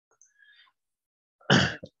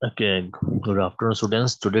Okay, good afternoon,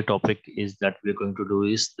 students. Today topic is that we're going to do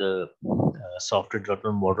is the software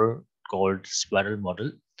development model called spiral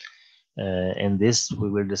model. In this,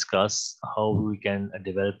 we will discuss how we can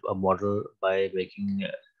develop a model by making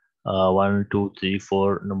one, two, three,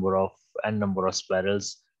 four number of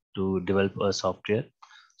spirals to develop a software.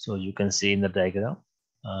 So you can see in the diagram,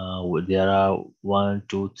 there are one,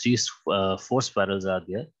 two, three, four spirals are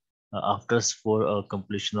there. After for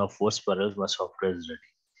completion of four spirals, my software is ready.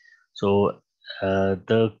 So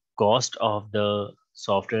the cost of the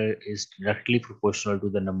software is directly proportional to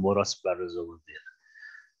the number of sparrows over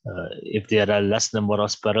there. If there are less number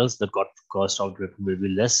of sparrows, the cost of development will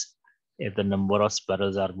be less. If the number of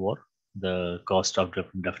sparrows are more, the cost of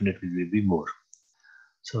development definitely will be more.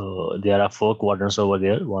 So there are four quadrants over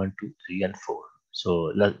there, 1, 2, 3, and 4.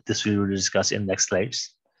 So this we will discuss in next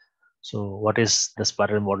slides. So what is the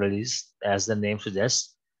spiral model is, as the name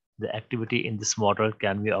suggests, the activity in this model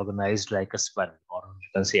can be organized like a spiral, or you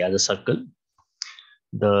can say as a circle.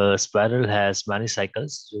 The spiral has many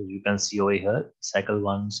cycles. So you can see over here, cycle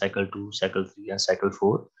 1, cycle 2, cycle 3, and cycle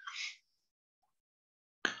 4.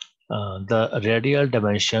 The radial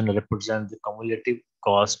dimension represents the cumulative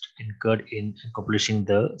cost incurred in accomplishing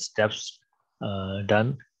the steps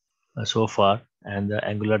done so far, and the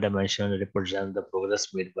angular dimension represents the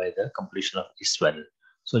progress made by the completion of each spiral.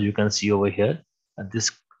 So you can see over here,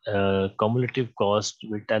 this cumulative cost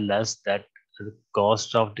will tell us that the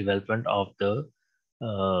cost of development of the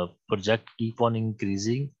project keep on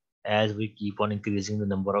increasing as we keep on increasing the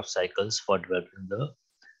number of cycles for developing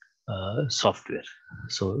the software.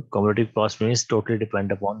 So cumulative cost means totally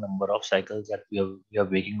depend upon number of cycles that we are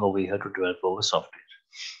making over here to develop our software.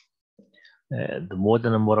 The more the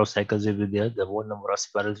number of cycles will be there, the more number of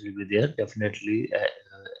spirals will be there. Definitely,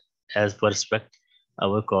 as per spec,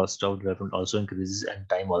 our cost of development also increases and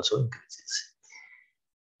time also increases.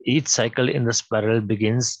 Each cycle in the spiral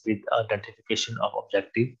begins with identification of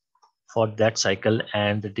objective for that cycle,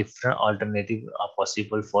 and the different alternatives are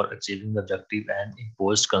possible for achieving the objective and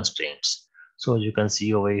imposed constraints. So you can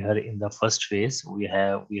see over here in the first phase, we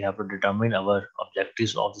have to determine our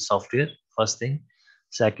objectives of the software. First thing.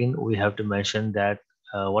 Second, we have to mention that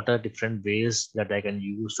what are different ways that I can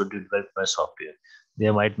use to develop my software.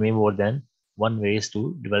 There might be more than one ways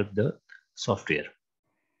to develop the software.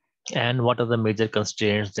 And what are the major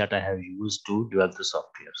constraints that I have used to develop the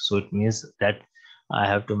software. So it means that I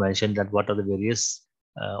have to mention that what are the various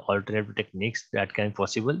alternative techniques that can be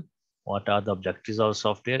possible, what are the objectives of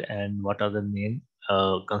software, and what are the main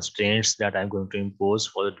constraints that I'm going to impose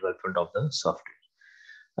for the development of the software.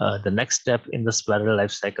 The next step in the spiral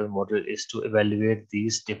life cycle model is to evaluate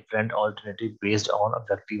these different alternatives based on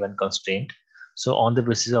objective and constraint. So on the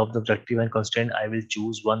basis of the objective and constraint, I will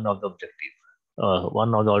choose one of the objective,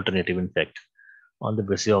 one of the alternative in fact. On the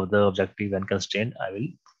basis of the objective and constraint, I will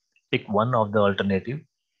pick one of the alternative.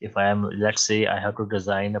 If I am, let's say I have to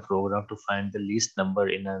design a program to find the least number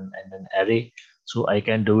in an array, so I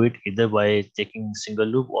can do it either by taking single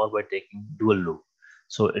loop or by taking dual loop.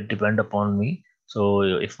 So it depends upon me. So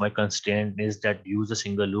if my constraint is that use a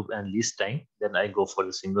single loop and least time, then I go for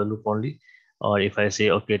the single loop only. Or if I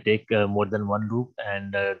say, okay, take more than one loop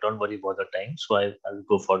and don't worry about the time, so I'll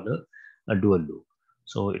go for the dual loop.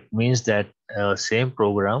 So it means that same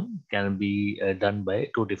program can be done by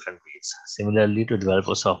two different ways. Similarly, to develop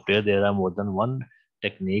a software, there are more than one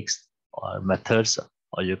techniques or methods,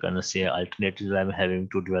 or you can say alternatives I'm having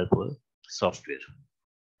to develop a software.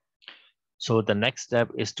 So the next step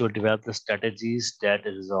is to develop the strategies that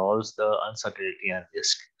resolves the uncertainty and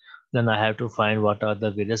risk. Then I have to find what are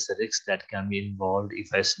the various risks that can be involved if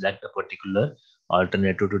I select a particular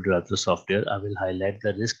alternative to develop the software. I will highlight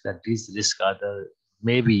the risk that these risks are the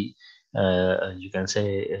maybe you can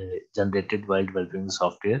say generated while developing the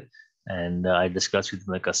software. And I discuss with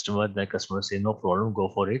my customer. The customer say no problem, go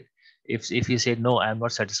for it. If he said no, I am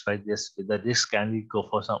not satisfied this with the risk, can we go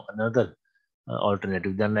for some another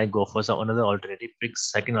alternative? Then I go for some another alternative, pick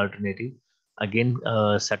second alternative, again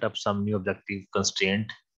set up some new objective constraint,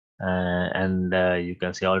 and you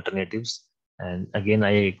can say alternatives, and again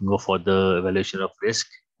I go for the evaluation of risk,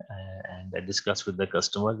 and I discuss with the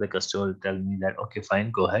customer. The customer will tell me that okay,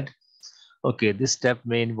 fine, go ahead. Okay, this step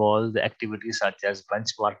may involve the activities such as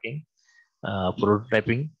benchmarking,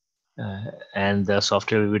 prototyping, and the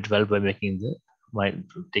software will be developed by making the mind,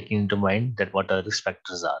 taking into mind that what our risk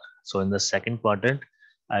factors are. So in the second quadrant,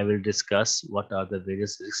 I will discuss what are the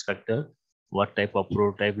various risk factors, what type of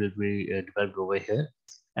prototype will be developed over here,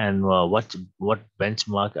 and what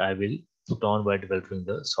benchmark I will put on by developing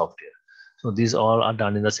the software. So these all are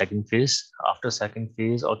done in the second phase. After second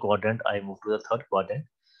phase or quadrant, I move to the third quadrant.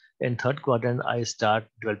 In third quadrant, I start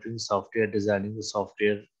developing software, designing the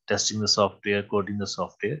software, testing the software, coding the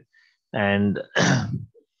software. And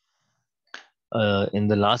in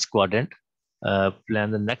the last quadrant,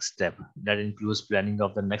 plan the next step. That includes planning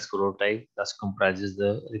of the next prototype. That comprises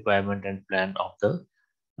the requirement and plan of the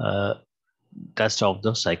uh, test of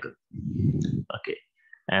the cycle. Okay.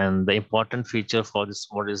 And the important feature for this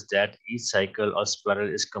model is that each cycle or spiral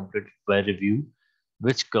is completed by review,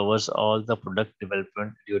 which covers all the product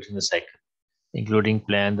development during the cycle, including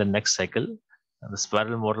plan the next cycle. And the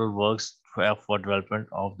spiral model works for development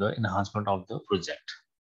of the enhancement of the project.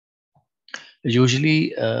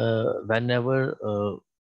 Usually, whenever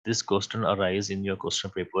this question arise in your question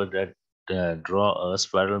paper, that draw a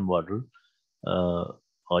spiral model, uh,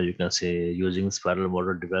 or you can say using spiral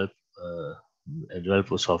model develop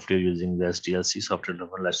a software using the SDLC software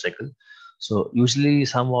development lifecycle. So usually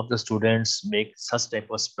some of the students make such type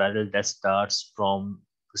of spiral that starts from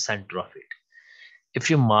the center of it. If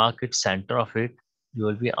you mark it center of it, you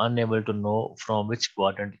will be unable to know from which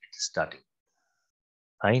quadrant it is starting.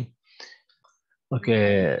 Fine.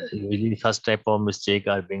 Okay, usually first type of mistake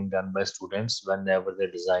are being done by students whenever they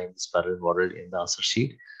design the spiral model in the answer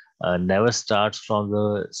sheet. Never starts from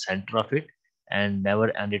the center of it and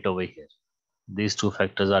never end it over here. These two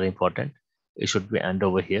factors are important. It should be end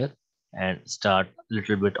over here and start a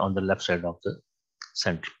little bit on the left side of the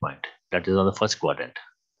center point. That is on the first quadrant.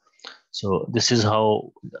 So this is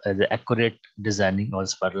how the accurate designing of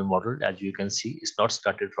spiral model, as you can see, is not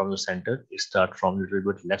started from the center. It start from a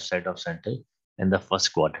little bit left side of center in the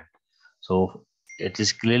first quadrant. So it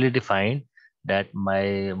is clearly defined that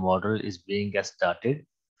my model is being started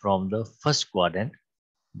from the first quadrant,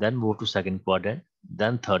 then move to second quadrant,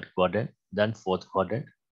 then third quadrant, then fourth quadrant.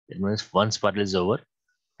 It means one spiral is over,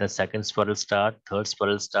 the second spiral start, third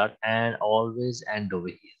spiral start, and always end over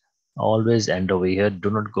here. Always end over here. Do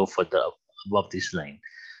not go further above this line,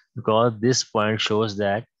 because this point shows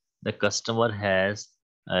that the customer has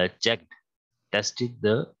checked, tested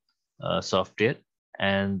the software,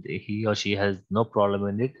 and he or she has no problem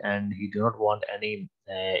in it, and he do not want any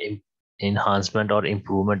enhancement or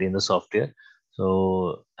improvement in the software.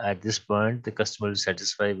 So at this point, the customer is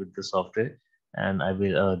satisfied with the software, and I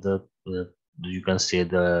will you can say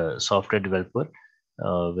the software developer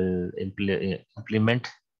will implement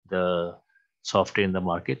the software in the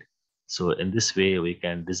market. So in this way, we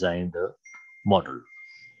can design the model.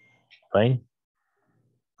 Fine.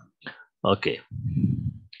 Okay.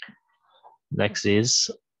 Next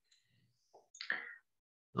is,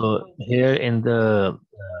 so here in the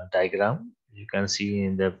diagram, you can see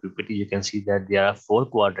in the PPT, you can see that there are 4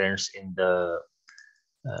 quadrants uh,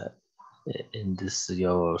 in this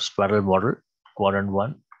your spiral model: quadrant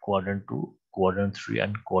 1, quadrant 2, quadrant 3,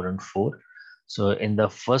 and quadrant 4. So in the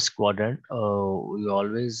first quadrant, we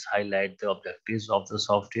always highlight the objectives of the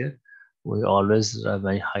software. We always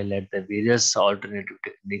highlight the various alternative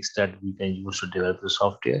techniques that we can use to develop the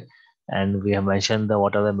software. And we have mentioned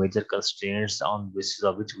what are the major constraints on basis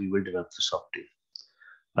of which we will develop the software.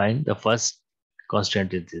 Fine. The first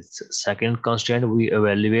constraint is this. Second constraint, we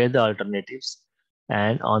evaluate the alternatives,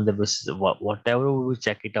 and on the basis of whatever we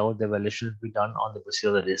check it out, the evaluation will be done on the basis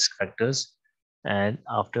of the risk factors. And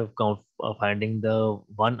after finding the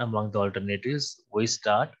one among the alternatives, we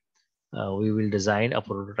will design a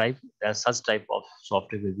prototype. That such type of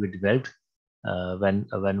software will be developed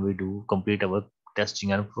when we do complete our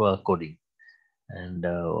testing and coding. And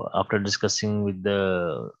after discussing with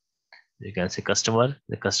the, you can say,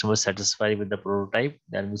 the customer is satisfied with the prototype,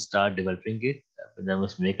 then we start developing it. Then we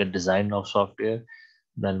make a design of software,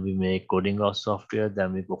 then we make coding of software,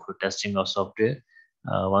 then we go for testing of software.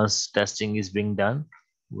 Once testing is being done,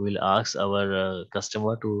 we will ask our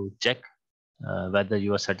customer to check whether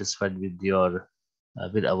you are satisfied with your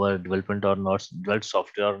with our development or not, developed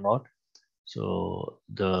software or not. So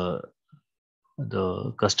the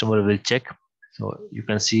customer will check. So you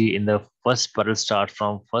can see in the first spiral start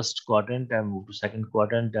from first quadrant and move to second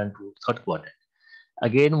quadrant, then to third quadrant.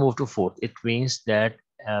 Again move to fourth. It means that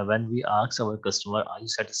when we ask our customer, are you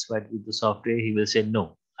satisfied with the software? He will say,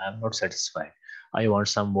 no, I am not satisfied. I want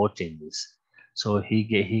some more changes. So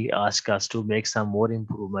he asked us to make some more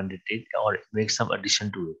improvement in it or make some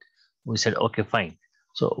addition to it. We said, okay, fine.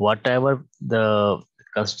 So whatever the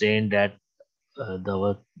constraint that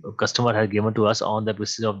the customer has given to us, on the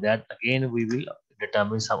basis of that, again we will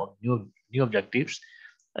determine some new objectives.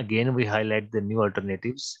 Again we highlight the new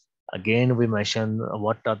alternatives. Again we mention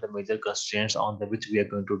what are the major constraints on the which we are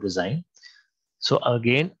going to design. So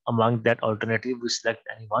again, among that alternative, we select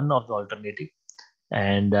any one of the alternative,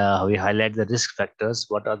 and we highlight the risk factors.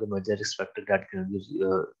 What are the major risk factors that can be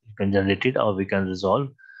you can generate it or we can resolve?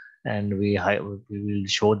 and we will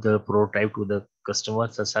show the prototype to the customer.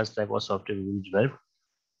 Such type of software we will develop.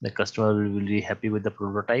 The customer will be happy with the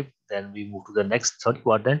prototype. Then we move to the next third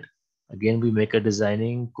quadrant. Again, we make a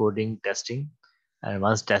designing, coding, testing. And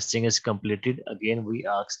once testing is completed, again, we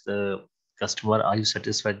ask the customer, are you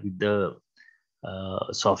satisfied with the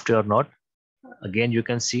software or not? Again, you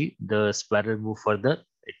can see the spiral move further.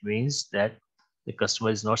 It means that the customer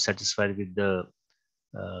is not satisfied with the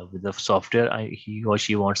software. He or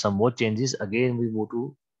she wants some more changes. Again, we move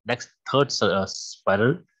to next third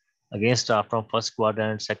spiral. Again, start from first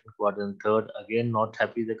quadrant, second quadrant, third. Again, not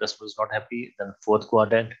happy. The customer is not happy. Then fourth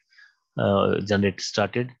quadrant generate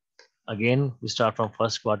started. Again, we start from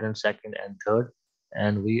first quadrant, second, and third,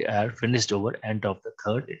 and we are finished over end of the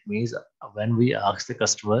third. It means when we ask the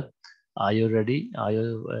customer, "Are you ready? Are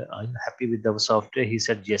you happy with the software?" He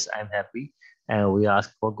said, "Yes, I'm happy." And we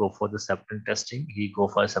ask for go for the acceptance testing. He go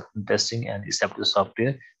for acceptance testing and accept the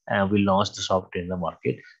software, and we launch the software in the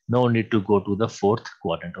market. No need to go to the fourth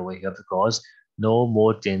quadrant over here because no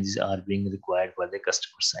more changes are being required by the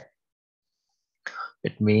customer side.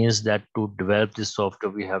 It means that to develop this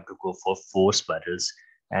software, we have to go for 4 spirals,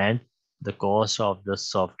 and the cost of the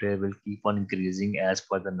software will keep on increasing as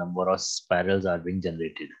per the number of spirals are being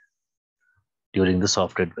generated during the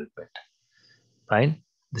software development. Fine.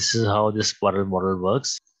 This is how this spiral model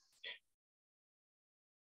works.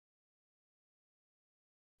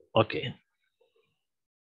 Okay.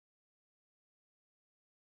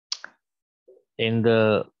 In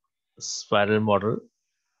the spiral model,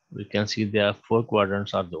 we can see there are 4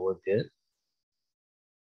 quadrants are over there.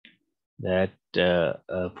 That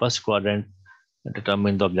first quadrant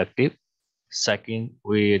determine the objective. Second,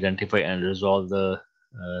 we identify and resolve the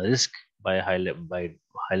risk by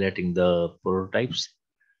highlighting the prototypes.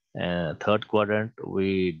 Third quadrant,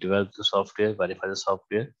 we develop the software, verify the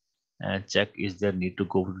software, and check is there need to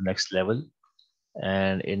go to the next level.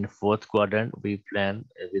 And in fourth quadrant, we plan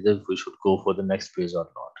whether we should go for the next phase or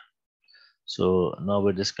not. So now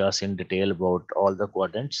we discuss in detail about all the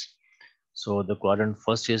quadrants. So the quadrant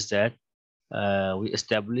first is that we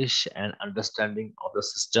establish an understanding of the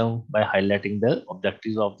system by highlighting the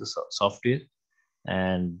objectives of the software,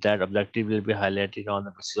 and that objective will be highlighted on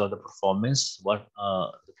the basis of the performance. What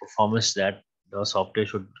the performance that the software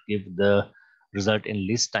should give the result in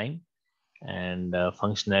least time, and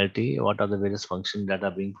functionality. What are the various functions that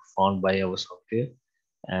are being performed by our software,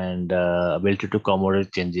 and ability to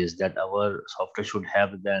accommodate changes that our software should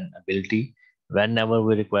have the ability. Whenever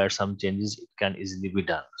we require some changes, it can easily be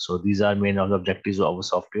done. So these are main of the objectives of our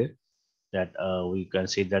software, that we can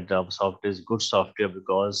say that our software is good software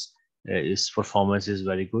because its performance is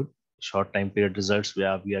very good. Short time period results we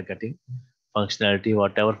are getting. Functionality,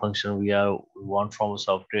 whatever function we want from a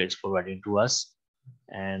software, it's providing to us.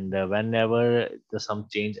 And whenever some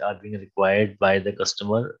change are being required by the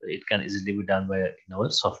customer, it can easily be done by in our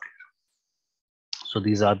software. So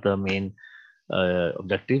these are the main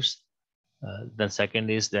objectives. The second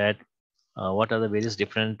is that what are the various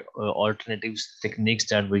different alternatives techniques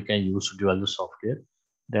that we can use to develop the software.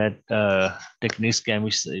 That techniques can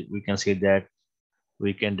be, we can say that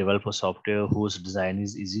we can develop a software whose design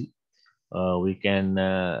is easy. We can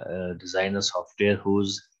design a software who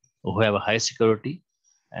have a high security,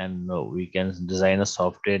 and we can design a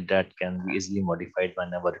software that can be easily modified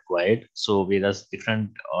whenever required. So various different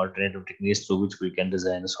alternative techniques through which we can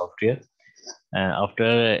design a software. And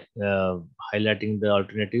after highlighting the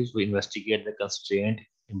alternatives, we investigate the constraint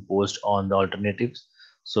imposed on the alternatives.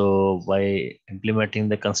 So by implementing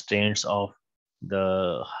the constraints of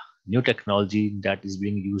the new technology that is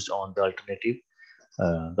being used on the alternative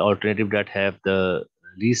that have the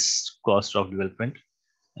least cost of development,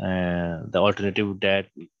 the alternative that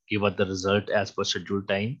give us the result as per schedule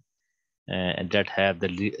time, and that have the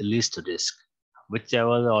least risk.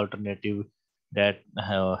 Whichever the alternative that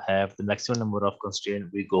have the maximum number of constraints,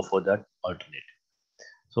 we go for that alternative.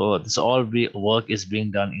 So this all work is being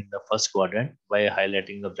done in the first quadrant by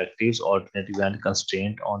highlighting the objectives, alternative, and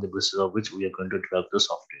constraint on the basis of which we are going to develop the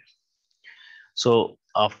software. So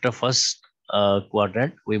after first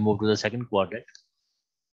quadrant, we move to the second quadrant.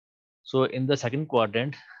 So in the second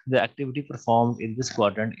quadrant, the activity performed in this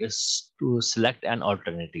quadrant is to select an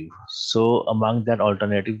alternative. So among that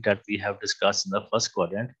alternative that we have discussed in the first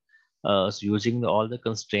quadrant, so using all the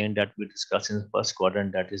constraint that we discussed in the first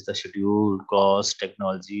quadrant, that is the schedule, cost,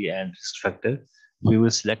 technology, and risk factor, we will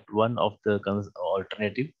select one of the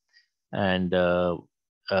alternative, and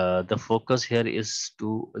the focus here is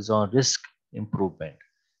on risk improvement.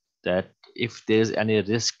 That if there is any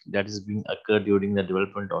risk that is being occurred during the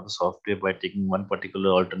development of the software by taking one particular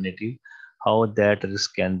alternative, how that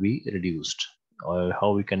risk can be reduced. or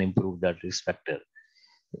how we can improve that risk factor.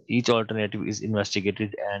 Each alternative is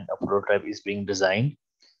investigated and a prototype is being designed,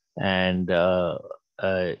 and uh,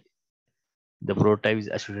 the prototype is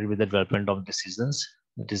associated with the development of decisions.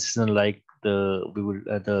 The decision like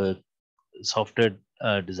the software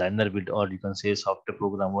designer will, or you can say software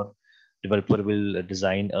programmer developer will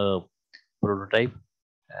design a prototype,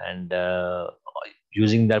 and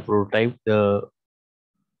using that prototype, the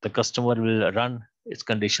customer will run its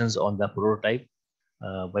conditions on the prototype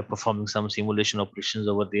by performing some simulation operations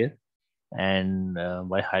over there, and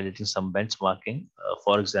by highlighting some benchmarking.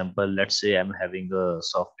 For example, let's say I'm having a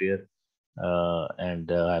software,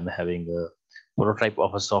 and I'm having a prototype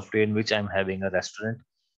of a software in which I'm having a restaurant.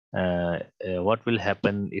 What will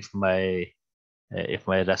happen if my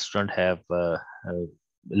restaurant have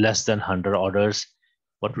less than 100 orders?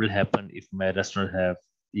 What will happen if my restaurant have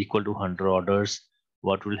equal to 100 orders?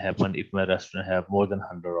 What will happen if my restaurant have more than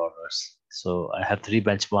 100 orders? So I have three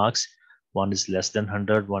benchmarks. One is less than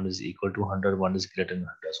 100, one is equal to 100, one is greater than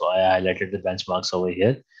 100. So I highlighted the benchmarks over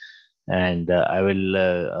here, and I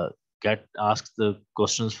will get asked the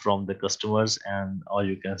questions from the customers, and or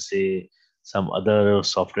you can say some other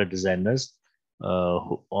software designers,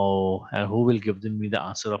 and who will give me the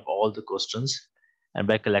answer of all the questions. And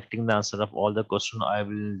by collecting the answer of all the questions, I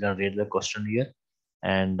will generate the questionnaire,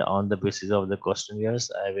 and on the basis of the questionnaires,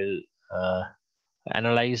 I will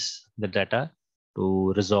analyze the data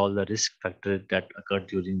to resolve the risk factor that occurred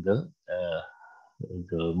during the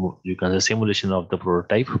you can say simulation of the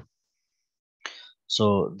prototype.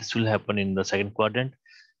 So this will happen in the second quadrant.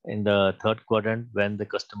 In the third quadrant, when the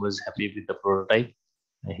customer is happy with the prototype,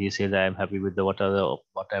 he says, I am happy with the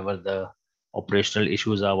whatever the operational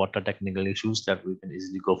issues are, what are technical issues, that we can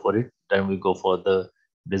easily go for it. Then we go for the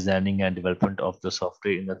designing and development of the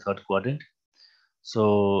software in the third quadrant.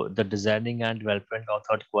 So the designing and development of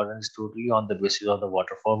third quadrant is totally on the basis of the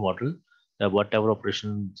waterfall model. Whatever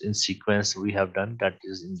operations in sequence we have done, that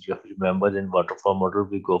is, you have to remember, in waterfall model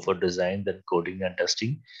we go for design, then coding and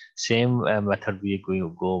testing. Same method we are going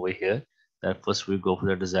to go over here. That first we go for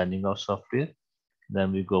the designing of software,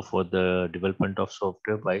 then we go for the development of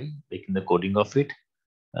software by making the coding of it,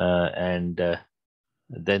 and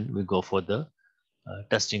then we go for the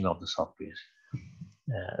testing of the software.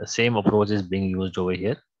 Same approach is being used over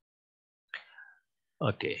here.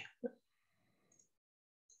 Okay.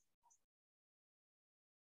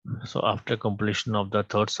 So after completion of the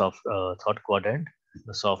third quadrant,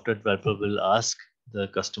 the software developer will ask the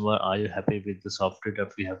customer, "Are you happy with the software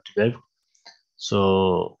that we have developed?"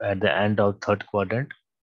 So at the end of third quadrant,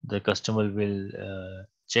 the customer will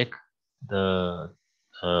check the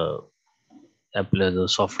uh, the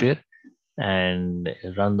software and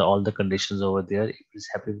run all the conditions over there. If he's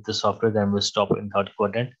happy with the software, then we'll stop in third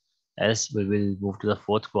quadrant. Else we will move to the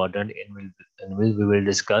fourth quadrant, and we will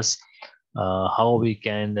discuss how we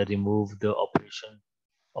can remove the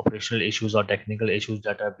operational issues or technical issues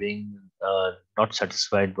that are being not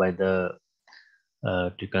satisfied by the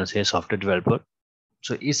you can say software developer.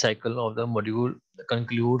 So each cycle of the module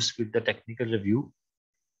concludes with the technical review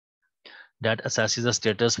that assesses the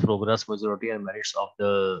status, progress, maturity, and merits of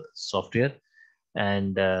the software,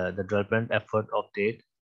 and the development effort of date.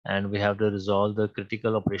 And we have to resolve the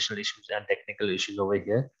critical operational issues and technical issues over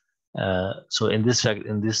here. So in this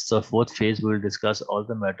fourth phase, we will discuss all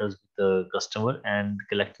the matters with the customer and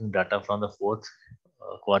collecting data from the fourth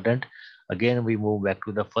quadrant. Again, we move back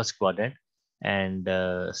to the first quadrant and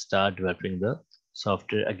start developing the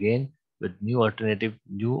software again with new alternative,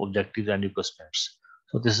 new objectives, and new customers.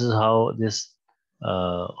 So this is how this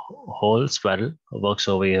whole spiral works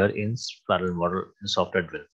over here in spiral model in software development.